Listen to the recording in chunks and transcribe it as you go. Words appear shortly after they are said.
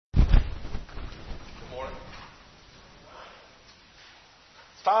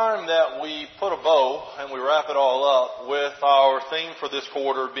It's time that we put a bow and we wrap it all up with our theme for this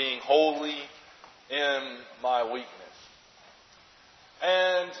quarter being holy in my weakness.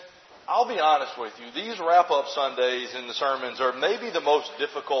 And I'll be honest with you, these wrap-up Sundays in the sermons are maybe the most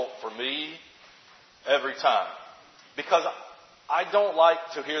difficult for me every time. Because I don't like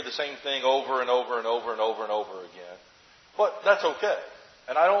to hear the same thing over and over and over and over and over again. But that's okay.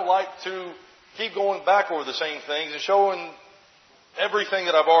 And I don't like to keep going back over the same things and showing everything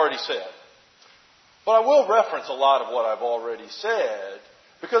that I've already said. But I will reference a lot of what I've already said,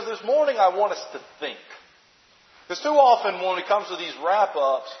 because this morning I want us to think. Because too often when it comes to these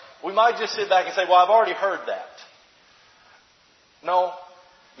wrap-ups, we might just sit back and say, well, I've already heard that. No,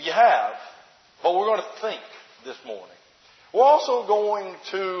 you have, but we're going to think this morning. We're also going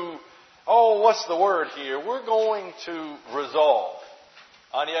to, what's the word here? We're going to resolve.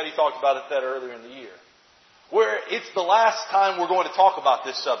 Anietti talked about that earlier in the year. Where it's the last time we're going to talk about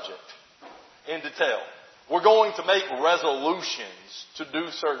this subject in detail. We're going to make resolutions to do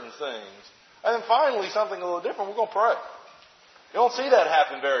certain things. And then finally, something a little different, we're going to pray. You don't see that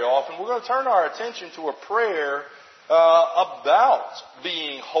happen very often. We're going to turn our attention to a prayer about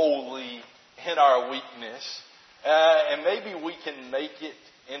being holy in our weakness. And maybe we can make it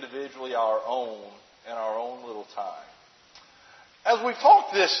individually our own in our own little time. As we've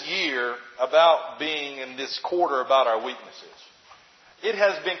talked this year about being in this quarter about our weaknesses, it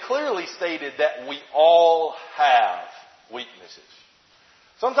has been clearly stated that we all have weaknesses.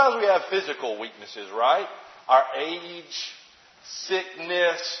 Sometimes we have physical weaknesses, right? Our age,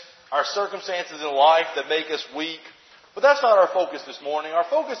 sickness, our circumstances in life that make us weak. But that's not our focus this morning. Our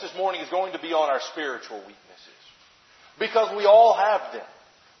focus this morning is going to be on our spiritual weaknesses. Because we all have them.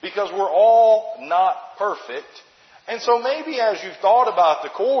 Because we're all not perfect. And so maybe as you've thought about the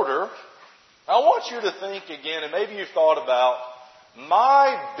quarter, I want you to think again, and maybe you've thought about,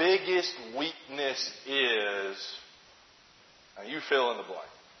 my biggest weakness is, now you fill in the blank.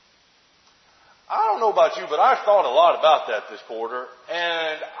 I don't know about you, but I've thought a lot about that this quarter,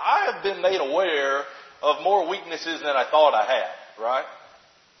 and I have been made aware of more weaknesses than I thought I had, right?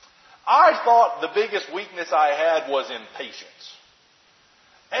 I thought the biggest weakness I had was impatience.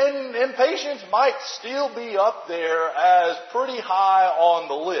 And impatience might still be up there as pretty high on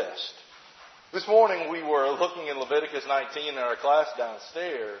the list. This morning we were looking in Leviticus 19 in our class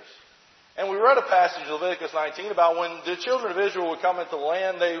downstairs. And we read a passage in Leviticus 19 about when the children of Israel would come into the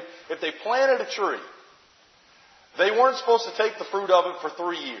land, if they planted a tree, they weren't supposed to take the fruit of it for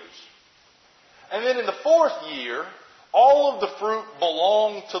 3 years. And then in the 4th year, all of the fruit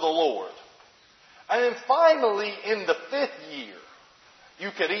belonged to the Lord. And then finally, in the 5th year, you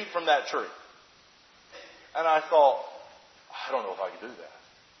could eat from that tree. And I thought, I don't know if I could do that.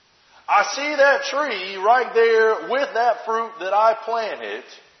 I see that tree right there with that fruit that I planted,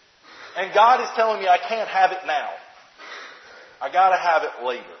 and God is telling me I can't have it now. I got to have it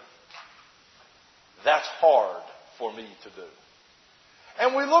later. That's hard for me to do.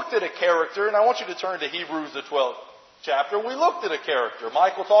 And we looked at a character, and I want you to turn to Hebrews the 12th chapter. We looked at a character.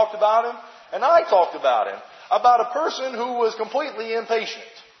 Michael talked about him, and I talked about him. About a person who was completely impatient.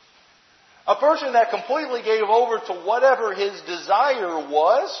 A person that completely gave over to whatever his desire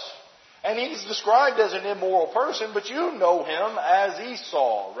was. And he's described as an immoral person, but you know him as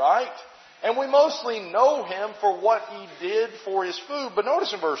Esau, right? And we mostly know him for what he did for his food. But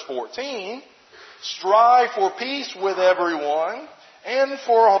notice in verse 14, strive for peace with everyone and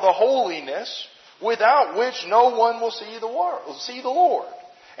for the holiness, without which no one will see the Lord.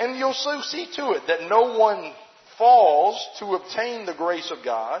 And you'll see to it that no one falls to obtain the grace of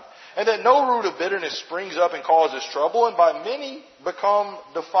God, and that no root of bitterness springs up and causes trouble, and by many become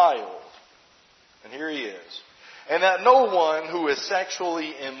defiled. And here he is. And that no one who is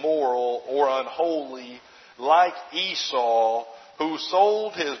sexually immoral or unholy, like Esau, who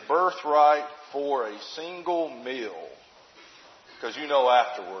sold his birthright for a single meal. Because you know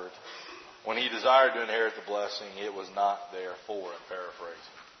afterward, when he desired to inherit the blessing, it was not there for him, paraphrasing.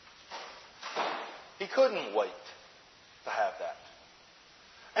 He couldn't wait to have that.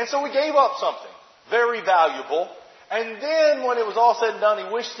 And so he gave up something very valuable. And then when it was all said and done,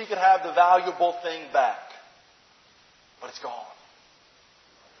 he wished he could have the valuable thing back. But it's gone.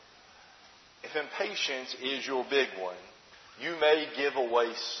 If impatience is your big one, you may give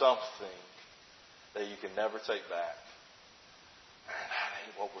away something that you can never take back. And that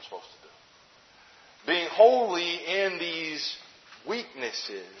ain't what we're supposed to do. Being holy in these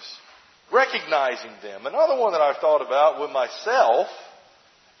weaknesses, recognizing them. Another one that I've thought about with myself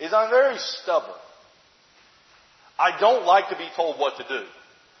is I'm very stubborn. I don't like to be told what to do.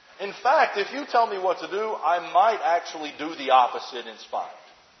 In fact, if you tell me what to do, I might actually do the opposite in spite.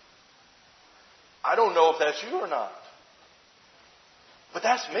 I don't know if that's you or not. But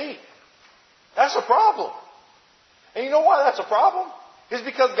that's me. That's a problem. And you know why that's a problem? It's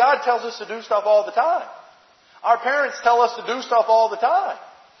because God tells us to do stuff all the time. Our parents tell us to do stuff all the time.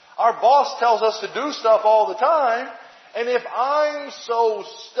 Our boss tells us to do stuff all the time. And if I'm so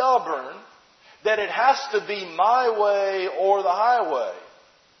stubborn that it has to be my way or the highway,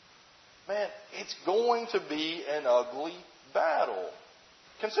 man, it's going to be an ugly battle.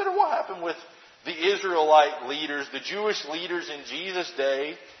 Consider what happened with the Israelite leaders, the Jewish leaders in Jesus'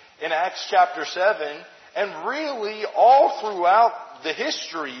 day in Acts chapter 7, and really all throughout the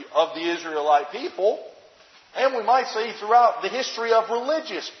history of the Israelite people, and we might say throughout the history of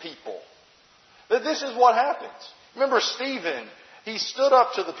religious people. That this is what happens. Remember Stephen, he stood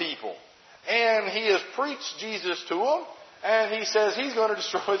up to the people, and he has preached Jesus to them, and he says he's going to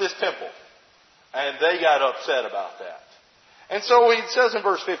destroy this temple. And they got upset about that. And so he says in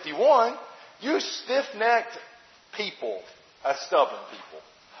verse 51, you stiff-necked people, as stubborn people,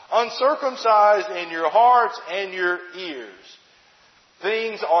 uncircumcised in your hearts and your ears.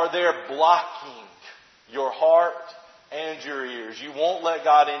 Things are there blocking your heart and your ears. You won't let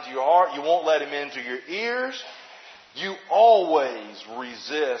God into your heart. You won't let Him into your ears. You always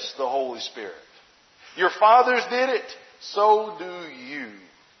resist the Holy Spirit. Your fathers did it, so do you.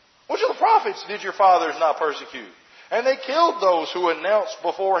 Which of the prophets did your fathers not persecute? And they killed those who announced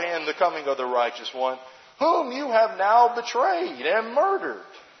beforehand the coming of the righteous one, whom you have now betrayed and murdered.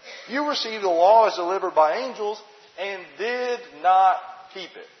 You received the law as delivered by angels and did not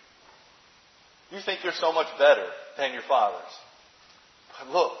keep it. You think you're so much better than your fathers.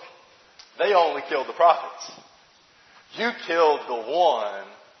 But look, they only killed the prophets. You killed the one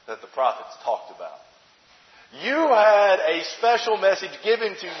that the prophets talked about. You had a special message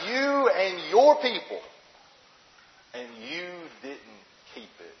given to you and your people, and you didn't keep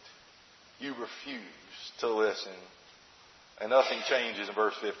it. You refused to listen. And nothing changes in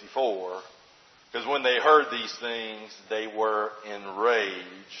verse 54, because when they heard these things, they were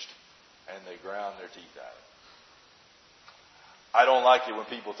enraged, and they ground their teeth at it. I don't like it when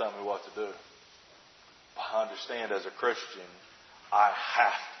people tell me what to do. But I understand as a Christian, I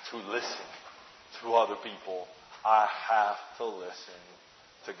have to listen to other people. I have to listen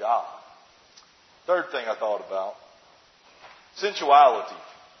to God. Third thing I thought about, sensuality.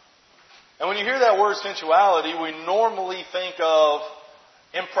 And when you hear that word sensuality, we normally think of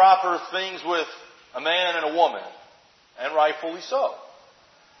improper things with a man and a woman, and rightfully so.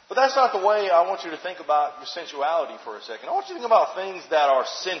 But that's not the way I want you to think about your sensuality for a second. I want you to think about things that are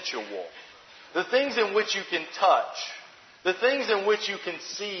sensual. The things in which you can touch. The things in which you can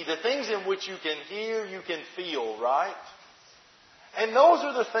see. The things in which you can hear, you can feel, right? And those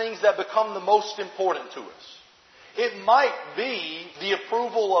are the things that become the most important to us. It might be the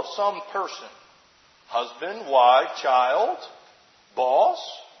approval of some person. Husband, wife, child, boss.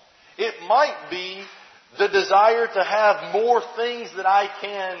 It might be the desire to have more things that I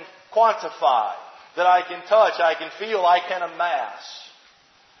can quantify, that I can touch, I can feel, I can amass.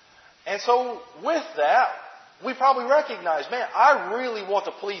 And so with that, we probably recognize, man, I really want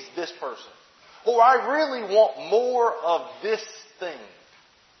to please this person. Or I really want more of this thing.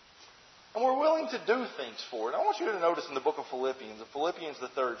 And we're willing to do things for it. I want you to notice in the book of Philippians, the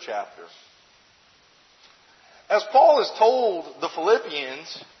 3rd chapter, as Paul has told the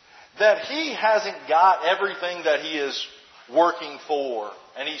Philippians that he hasn't got everything that he is working for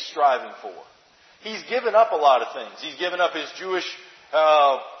and he's striving for. He's given up a lot of things. He's given up his Jewish,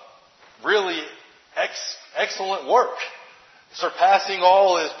 really excellent work, surpassing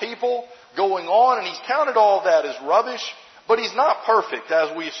all his people, going on, and he's counted all that as rubbish. But he's not perfect,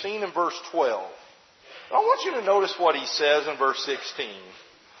 as we've seen in verse 12. But I want you to notice what he says in verse 16.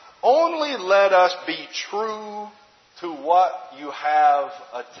 Only let us be true to what you have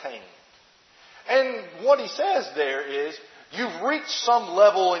attained. And what he says there is, you've reached some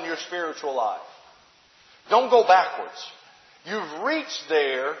level in your spiritual life. Don't go backwards. You've reached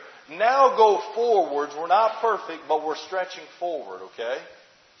there, now go forwards. We're not perfect, but we're stretching forward, okay?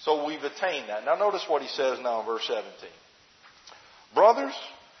 So we've attained that. Now notice what he says now in verse 17. Brothers,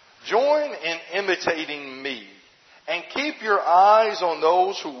 join in imitating me, and keep your eyes on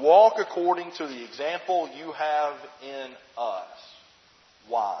those who walk according to the example you have in us.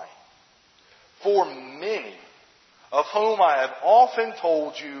 Why? For many, of whom I have often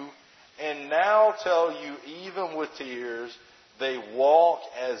told you, and now tell you even with tears, they walk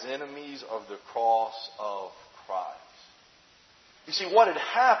as enemies of the cross of Christ. You see, what had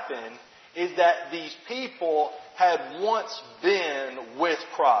happened is that these people had once been with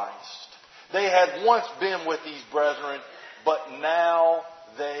Christ. They had once been with these brethren, but now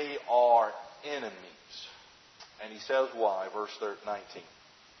they are enemies. And he says why, verse 19.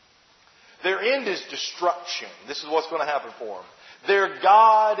 Their end is destruction. This is what's going to happen for them. Their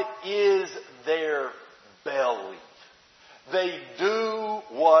God is their belly. They do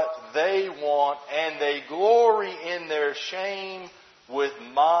what they want, and they glory in their shame with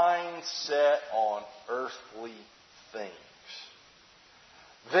mind set on earthly things.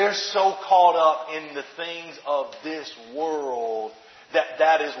 They're so caught up in the things of this world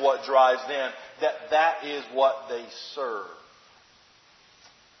that is what drives them, that is what they serve.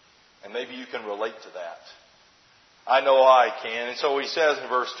 And maybe you can relate to that. I know I can. And so he says in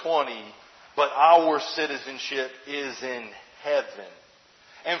verse 20, but our citizenship is in heaven.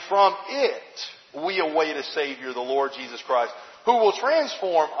 And from it we await a Savior, the Lord Jesus Christ, who will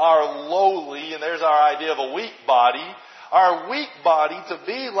transform our lowly, and there's our idea of a weak body, our weak body to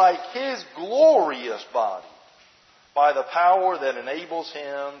be like His glorious body, by the power that enables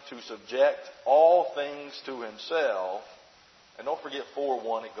Him to subject all things to Himself. And don't forget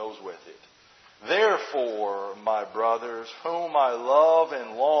 4:1, it goes with it. Therefore, my brothers, whom I love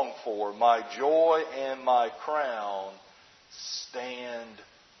and long for, my joy and my crown, stand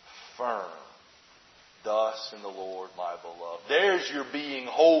firm. Thus in the Lord, my beloved. There's your being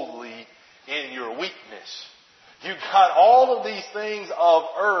holy in your weakness. You've got all of these things of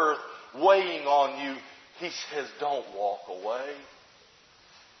earth weighing on you. He says, don't walk away.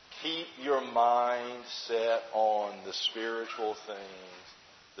 Keep your mind set on the spiritual things,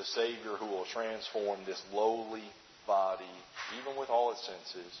 the Savior who will transform this lowly body, even with all its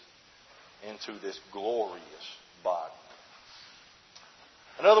senses, into this glorious body.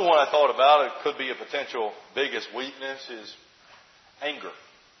 Another one I thought about, it could be a potential biggest weakness, is anger.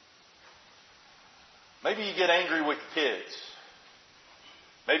 Maybe you get angry with your kids.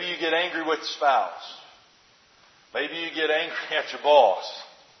 Maybe you get angry with your spouse. Maybe you get angry at your boss.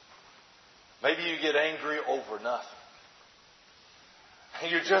 Maybe you get angry over nothing.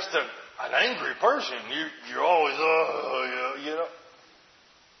 And you're just an angry person. You're always, you know.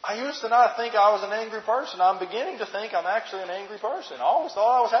 I used to not think I was an angry person. I'm beginning to think I'm actually an angry person. I always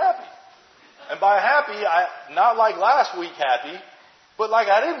thought I was happy. And by happy, not like last week happy, but like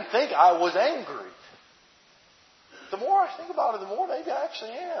I didn't think I was angry. The more I think about it, the more maybe I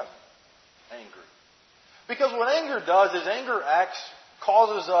actually am angry. Because what anger does is anger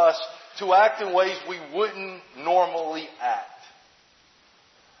causes us to act in ways we wouldn't normally act.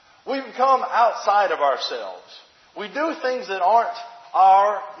 We become outside of ourselves. We do things that aren't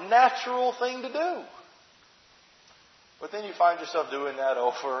our natural thing to do. But then you find yourself doing that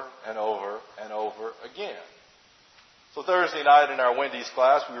over and over and over again. So Thursday night in our Wendy's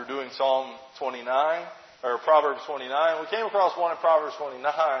class, we were doing Psalm 29, or Proverbs 29. We came across one in Proverbs 29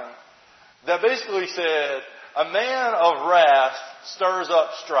 that basically said, a man of wrath stirs up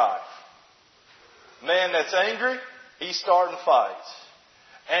strife. Man that's angry, he's starting fights.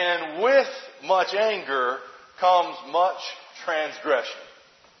 And with much anger comes much transgression.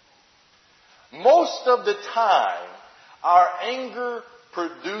 Most of the time, our anger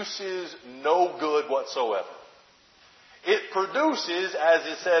produces no good whatsoever. It produces, as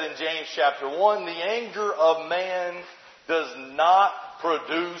it said in James chapter 1, the anger of man does not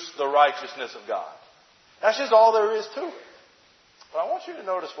produce the righteousness of God. That's just all there is to it. But I want you to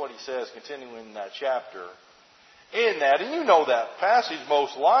notice what he says continuing in that chapter. In that, and you know that passage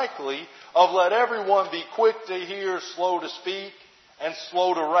most likely, of let everyone be quick to hear, slow to speak, and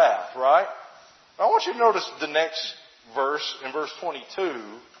slow to wrath, right? I want you to notice the next verse, in verse 22,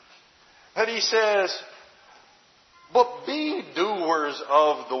 that he says, but be doers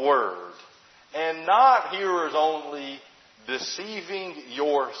of the word, and not hearers only, deceiving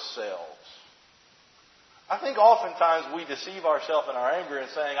yourselves. I think oftentimes we deceive ourselves in our anger and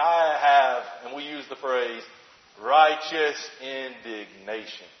saying, I have, and we use the phrase, righteous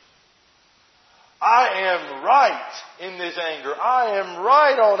indignation. I am right in this anger. I am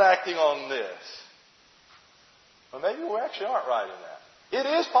right on acting on this. But maybe we actually aren't right in that.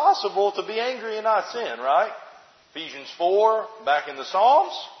 It is possible to be angry and not sin, right? Ephesians 4, back in the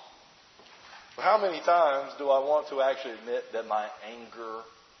Psalms. But how many times do I want to actually admit that my anger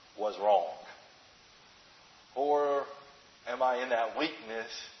was wrong? Or am I in that weakness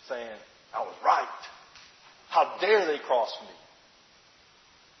saying, I was right? How dare they cross me?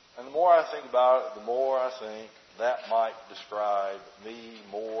 And the more I think about it, the more I think that might describe me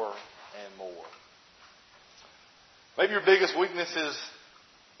more and more. Maybe your biggest weakness is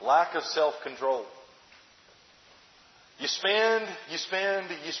lack of self-control. You spend, you spend,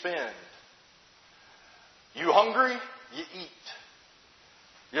 you spend. You hungry, you eat.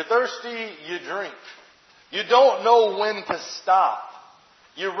 You're thirsty, you drink. You don't know when to stop.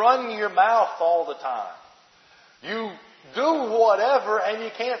 You run your mouth all the time. You do whatever and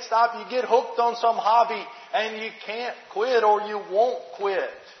you can't stop. You get hooked on some hobby and you can't quit or you won't quit.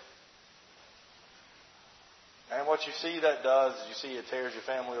 And what you see that does is you see it tears your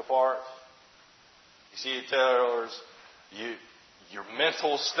family apart. You see it tears your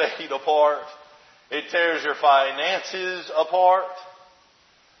mental state apart. It tears your finances apart.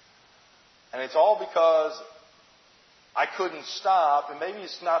 And it's all because I couldn't stop. And maybe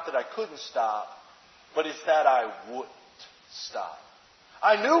it's not that I couldn't stop, but it's that I wouldn't stop.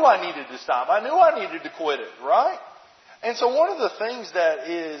 I knew I needed to stop. I knew I needed to quit it, right? And so one of the things that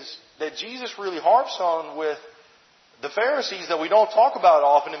Jesus really harps on with the Pharisees that we don't talk about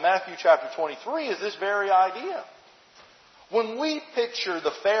often in Matthew chapter 23 is this very idea. When we picture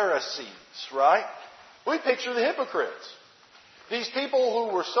the Pharisees, right, we picture the hypocrites. These people who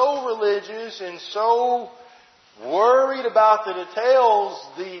were so religious and so worried about the details,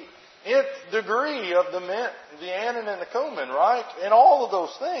 the nth degree of the mint, the anise and the cumin, right? And all of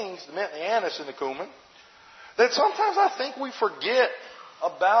those things, the mint, the anise, and the cumin, that sometimes I think we forget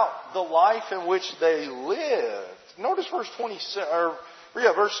about the life in which they lived. Notice verse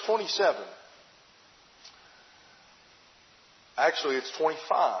 27. Actually, it's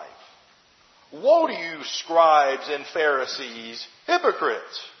 25. Woe to you, scribes and Pharisees,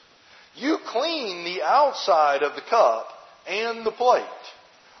 hypocrites! You clean the outside of the cup and the plate,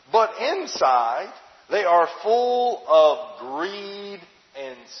 but inside they are full of greed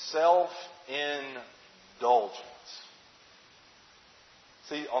and self-indulgence.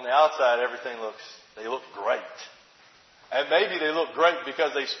 See, on the outside, they look great. And maybe they look great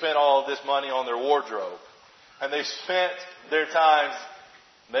because they spent all this money on their wardrobe. And they spent their times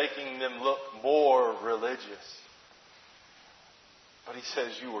making them look more religious. But he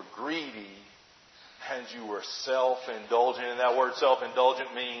says you were greedy and you were self-indulgent. And that word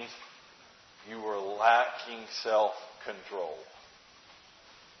self-indulgent means you were lacking self-control.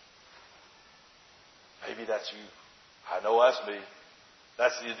 Maybe that's you. I know that's me.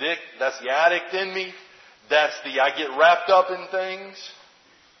 That's the addict in me. That's I get wrapped up in things.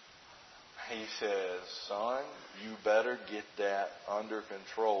 He says, son, you better get that under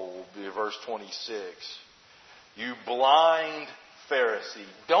control. Verse 26. You blind Pharisee.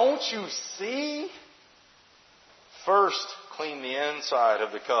 Don't you see? First, clean the inside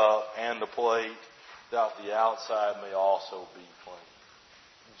of the cup and the plate, that the outside may also be clean.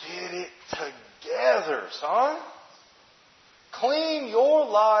 Get it together, son. Clean your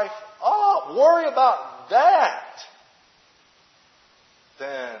life up. Worry about that.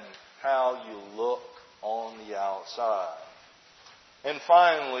 Then how you look on the outside. And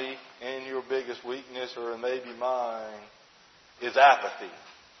finally, and your biggest weakness, or maybe mine, is apathy.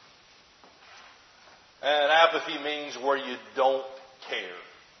 And apathy means where you don't care.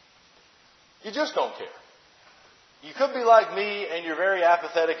 You just don't care. You could be like me and you're very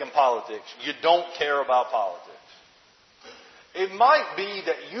apathetic in politics. You don't care about politics. It might be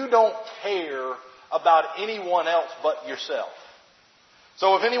that you don't care about anyone else but yourself.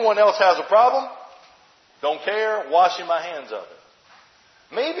 So if anyone else has a problem, don't care, washing my hands of it.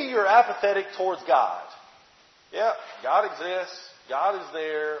 Maybe you're apathetic towards God. Yeah, God exists, God is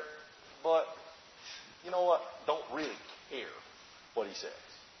there, but you know what? Don't really care what He says.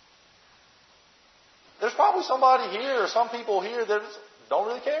 There's probably somebody here or some people here that don't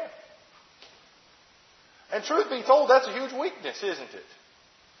really care. And truth be told, that's a huge weakness, isn't it?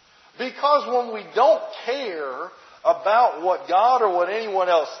 Because when we don't care about what God or what anyone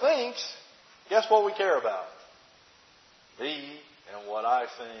else thinks, guess what we care about? Me and what I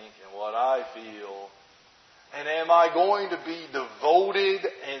think and what I feel. And am I going to be devoted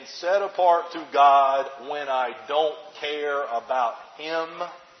and set apart to God when I don't care about Him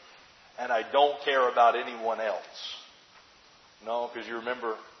and I don't care about anyone else? No, because you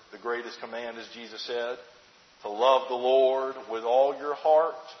remember the greatest command, as Jesus said, to love the Lord with all your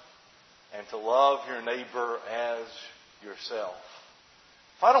heart and to love your neighbor as yourself.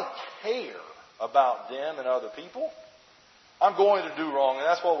 If I don't care about them and other people, I'm going to do wrong. And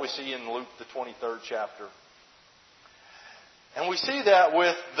that's what we see in Luke, the 23rd chapter. And we see that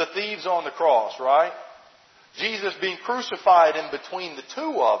with the thieves on the cross, right? Jesus being crucified in between the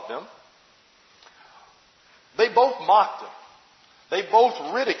two of them. They both mocked Him. They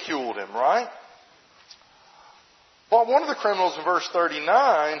both ridiculed Him, right? But one of the criminals in verse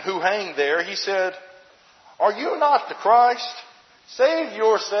 39 who hanged there, he said, "Are you not the Christ? Save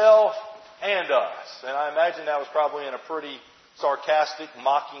yourself and us." And I imagine that was probably in a pretty sarcastic,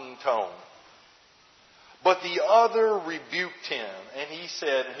 mocking tone. But the other rebuked him, and he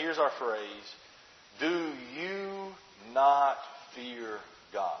said, and here's our phrase, "Do you not fear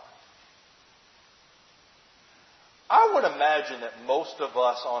God. I would imagine that most of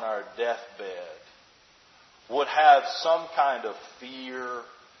us on our deathbed would have some kind of fear,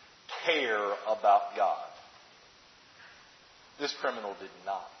 care about God. This criminal did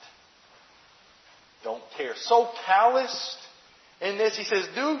not. Don't care. So calloused in this, he says,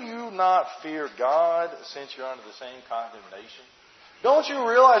 do you not fear God since you're under the same condemnation? Don't you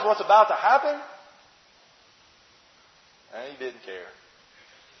realize what's about to happen? And he didn't care.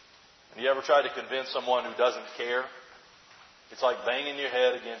 And you ever tried to convince someone who doesn't care? It's like banging your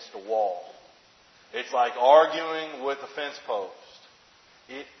head against a wall. It's like arguing with a fence post.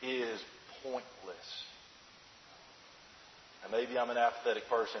 It is pointless. And maybe I'm an apathetic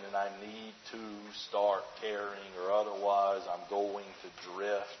person and I need to start caring, or otherwise I'm going to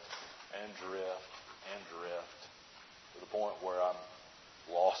drift and drift and drift to the point where I'm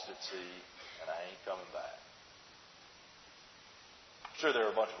lost at sea and I ain't coming back. I'm sure there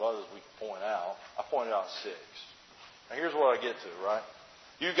are a bunch of others we could point out. I pointed out 6. Now here's what I get to, right?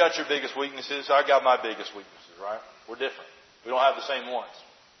 You've got your biggest weaknesses. I got my biggest weaknesses, right? We're different. We don't have the same ones.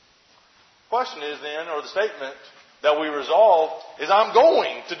 The question is then, or the statement that we resolve is, I'm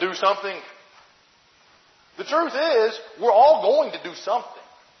going to do something. The truth is, we're all going to do something.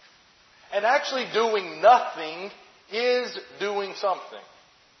 And actually doing nothing is doing something.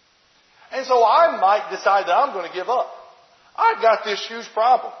 And so I might decide that I'm going to give up. I've got this huge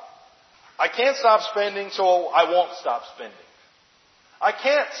problem. I can't stop spending, so I won't stop spending. I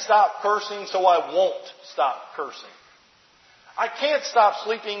can't stop cursing, so I won't stop cursing. I can't stop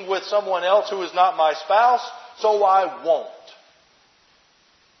sleeping with someone else who is not my spouse, so I won't.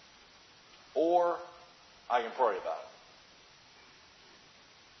 Or I can pray about it.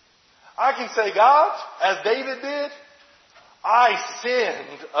 I can say, God, as David did, I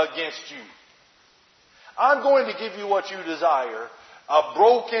sinned against you. I'm going to give you what you desire, a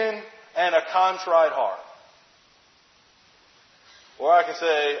broken and a contrite heart. Or I can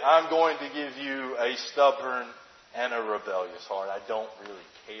say, I'm going to give you a stubborn and a rebellious heart. I don't really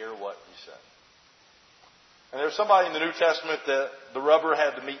care what you say. And there's somebody in the New Testament that the rubber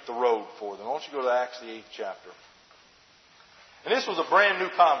had to meet the road for them. Why don't you go to Acts, the 8th chapter. And this was a brand new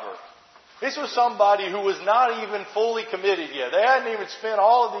convert. This was somebody who was not even fully committed yet. They hadn't even spent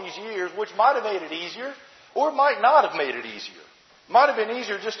all of these years, which might have made it easier, or it might not have made it easier. It might have been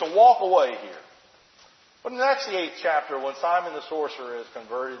easier just to walk away here. But in Acts, the 8th chapter, when Simon the sorcerer is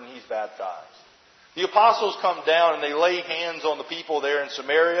converted and he's baptized, the apostles come down and they lay hands on the people there in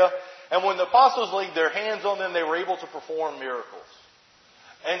Samaria. And when the apostles laid their hands on them, they were able to perform miracles.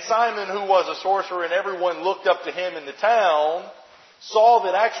 And Simon, who was a sorcerer, and everyone looked up to him in the town, saw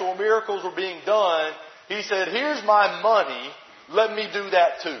that actual miracles were being done. He said, here's my money. Let me do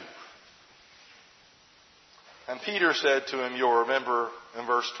that too. And Peter said to him, you'll remember in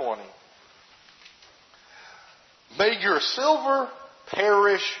verse 20, may your silver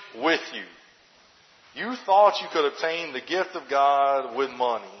perish with you. You thought you could obtain the gift of God with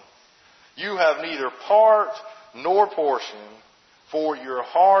money. You have neither part nor portion, for your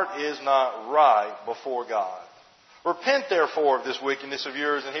heart is not right before God. Repent therefore of this wickedness of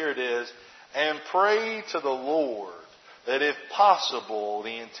yours, and here it is, and pray to the Lord that if possible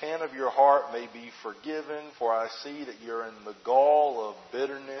the intent of your heart may be forgiven, for I see that you're in the gall of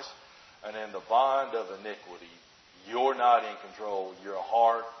bitterness and in the bond of iniquity. You're not in control. Your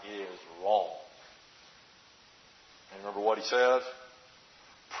heart is wrong. And remember what he says?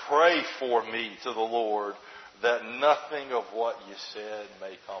 Pray for me to the Lord that nothing of what you said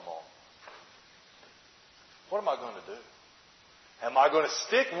may come on. What am I going to do? Am I going to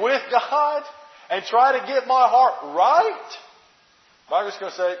stick with God and try to get my heart right? Am I just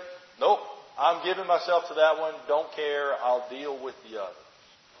going to say, nope, I'm giving myself to that one. Don't care. I'll deal with the others.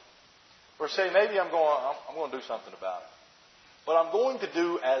 Or say, maybe I'm going to do something about it. But I'm going to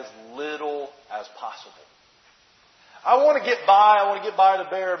do as little as possible. I want to get by. I want to get by the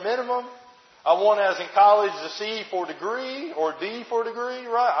bare minimum. I want, as in college, the C for degree or D for degree,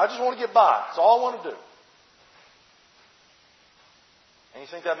 right? I just want to get by. That's all I want to do. And you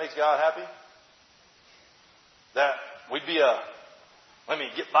think that makes God happy? That we'd be let me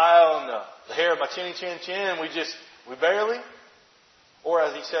get by on the hair of my chinny chin chin. We barely. Or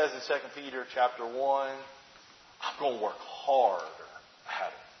as he says in 2 Peter chapter 1, I'm going to work harder at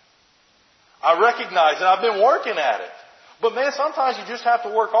it. I recognize that I've been working at it. But man, sometimes you just have to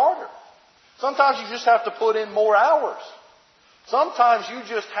work harder. Sometimes you just have to put in more hours. Sometimes you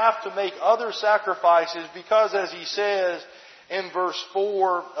just have to make other sacrifices because, as he says in verse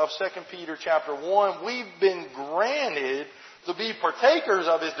 4 of 2 Peter chapter 1, we've been granted to be partakers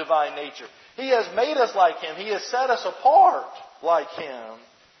of His divine nature. He has made us like Him. He has set us apart. like Him.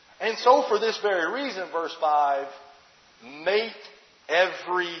 And so for this very reason, verse 5, make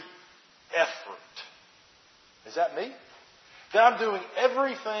every effort. Is that me? That I'm doing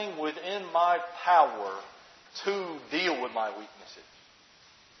everything within my power to deal with my weaknesses.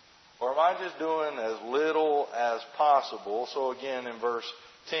 Or am I just doing as little as possible? So again in verse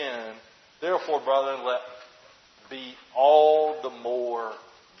 10, therefore, brethren, let be all the more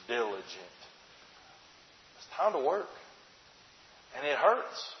diligent. It's time to work. And it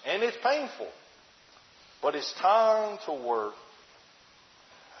hurts. And it's painful. But it's time to work.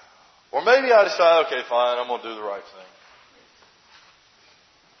 Or maybe I decide, okay, fine, I'm going to do the right thing.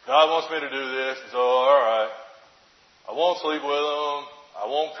 God wants me to do this, so alright. I won't sleep with Him. I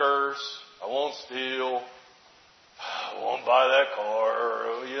won't curse. I won't steal. I won't buy that car,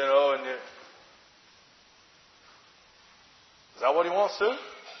 and is that what He wants to?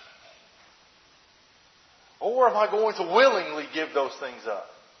 Or am I going to willingly give those things up?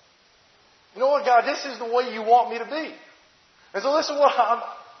 You know what, God, this is the way You want me to be. And so this is what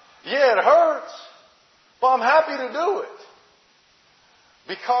yeah, it hurts, but I'm happy to do it.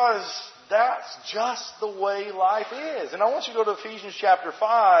 Because that's just the way life is. And I want you to go to Ephesians chapter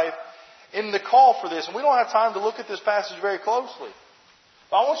 5 in the call for this. And we don't have time to look at this passage very closely.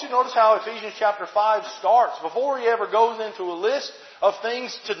 But I want you to notice how Ephesians chapter 5 starts before he ever goes into a list of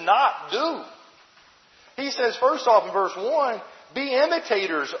things to not do. He says, first off in verse 1, be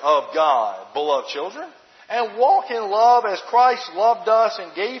imitators of God, beloved children, and walk in love as Christ loved us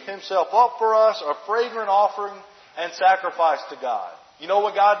and gave Himself up for us, a fragrant offering and sacrifice to God. You know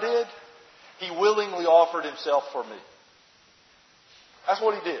what God did? He willingly offered Himself for me. That's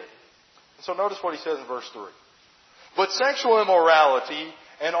what He did. And so notice what He says in verse 3. But sexual immorality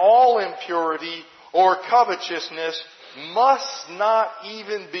and all impurity or covetousness must not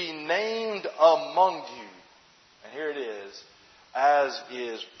even be named among you. And here it is, as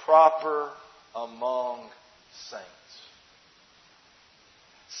is proper among saints.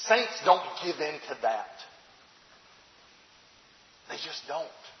 Saints don't give in to that. They just don't.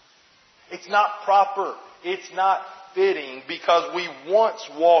 It's not proper. It's not fitting because we once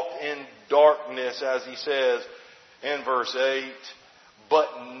walked in darkness, as he says in verse 8, but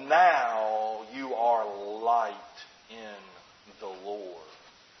now you are light in the Lord.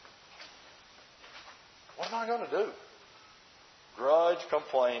 What am I going to do? Grudge,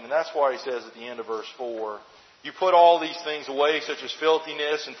 complain. And that's why he says at the end of verse 4, you put all these things away, such as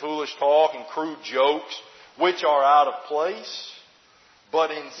filthiness and foolish talk and crude jokes, which are out of place.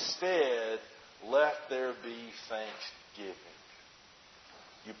 But instead, let there be thanksgiving.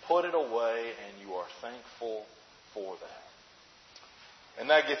 You put it away and you are thankful for that. And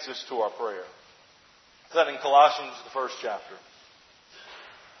that gets us to our prayer. Is that in Colossians, the first chapter?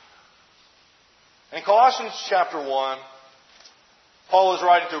 In Colossians chapter 1, Paul is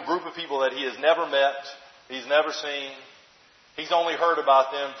writing to a group of people that he has never met, he's never seen. He's only heard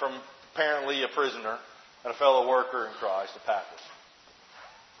about them from apparently a prisoner and a fellow worker in Christ, Epaphras.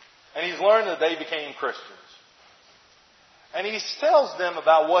 And he's learned that they became Christians. And he tells them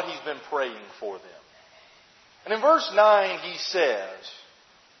about what he's been praying for them. And in verse 9 he says,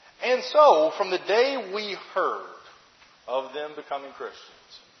 and so from the day we heard of them becoming Christians,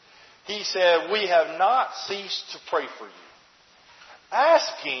 he said, we have not ceased to pray for you,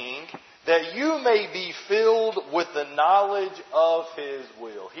 asking that you may be filled with the knowledge of His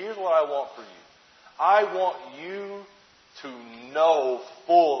will. Here's what I want for you. I want you to know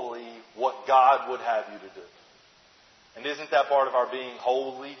fully what God would have you to do. And isn't that part of our being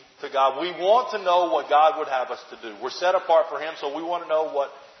holy to God? We want to know what God would have us to do. We're set apart for Him, so we want to know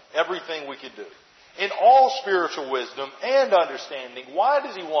everything we could do. In all spiritual wisdom and understanding, why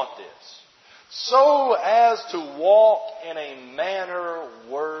does He want this? So as to walk in a manner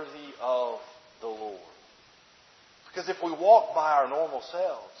worthy of the Lord. Because if we walk by our normal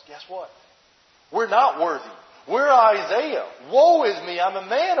selves, guess what? We're not worthy. We're Isaiah. Woe is me, I'm a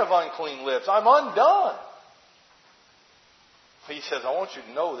man of unclean lips. I'm undone. He says, I want you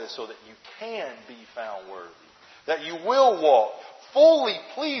to know this so that you can be found worthy. That you will walk fully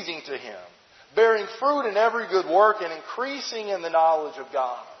pleasing to Him, bearing fruit in every good work and increasing in the knowledge of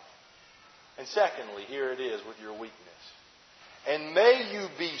God. And secondly, here it is with your weakness. And may you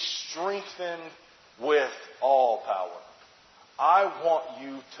be strengthened with all power. I want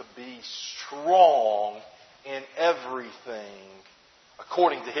you to be strong in everything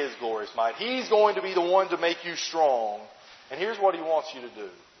according to His glorious might. He's going to be the one to make you strong. And here's what He wants you to do.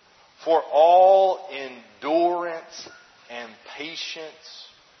 For all endurance and patience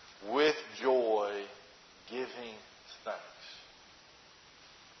with joy, giving thanks.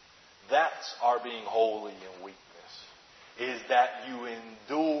 That's our being holy in weakness. is that you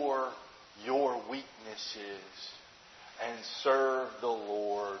endure your weaknesses and serve the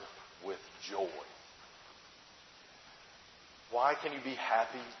Lord with joy. Why can you be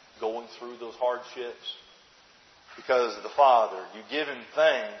happy going through those hardships? Because of the Father. You give Him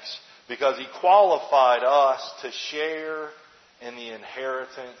thanks because He qualified us to share in the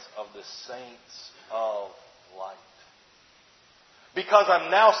inheritance of the saints of light. Because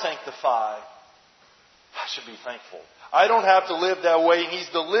I'm now sanctified, I should be thankful. I don't have to live that way. He's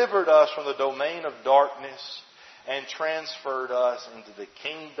delivered us from the domain of darkness and transferred us into the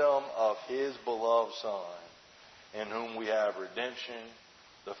kingdom of His beloved Son, in whom we have redemption,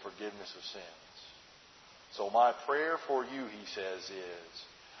 the forgiveness of sins. So my prayer for you, he says, is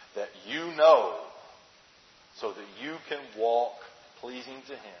that you know so that you can walk pleasing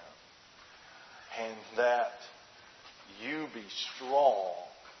to Him, and that you be strong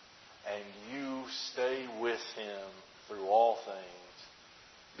and you stay with Him through all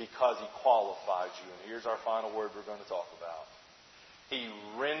things because He qualified you. And here's our final word we're going to talk about. He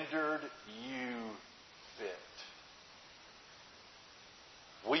rendered you fit.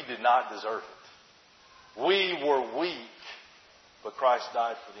 We did not deserve it. We were weak, but Christ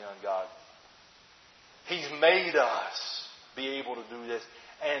died for the ungodly. He's made us be able to do this.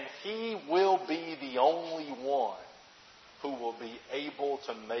 And He will be the only one who will be able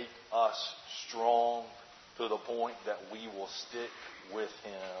to make us strong to the point that we will stick with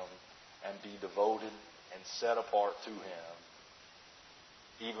Him and be devoted and set apart to Him,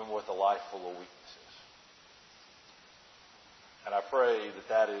 even with a life full of weaknesses. And I pray that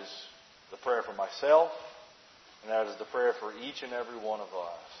that is the prayer for myself, and that is the prayer for each and every one of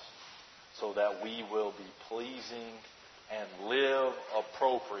us, so that we will be pleasing and live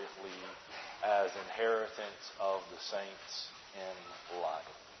appropriately as inheritance of the saints in light.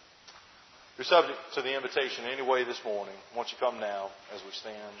 If you're subject to the invitation anyway this morning, won't you come now as we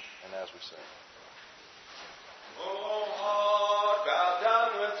stand and as we sing?